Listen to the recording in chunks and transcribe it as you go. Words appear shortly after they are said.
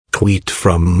tweet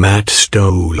from Matt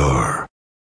Stoller.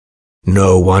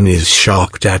 No one is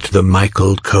shocked at the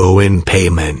Michael Cohen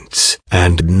payments,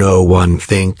 and no one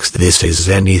thinks this is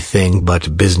anything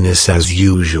but business as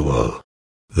usual.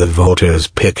 The voters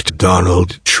picked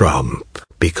Donald Trump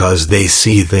because they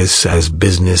see this as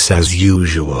business as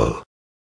usual.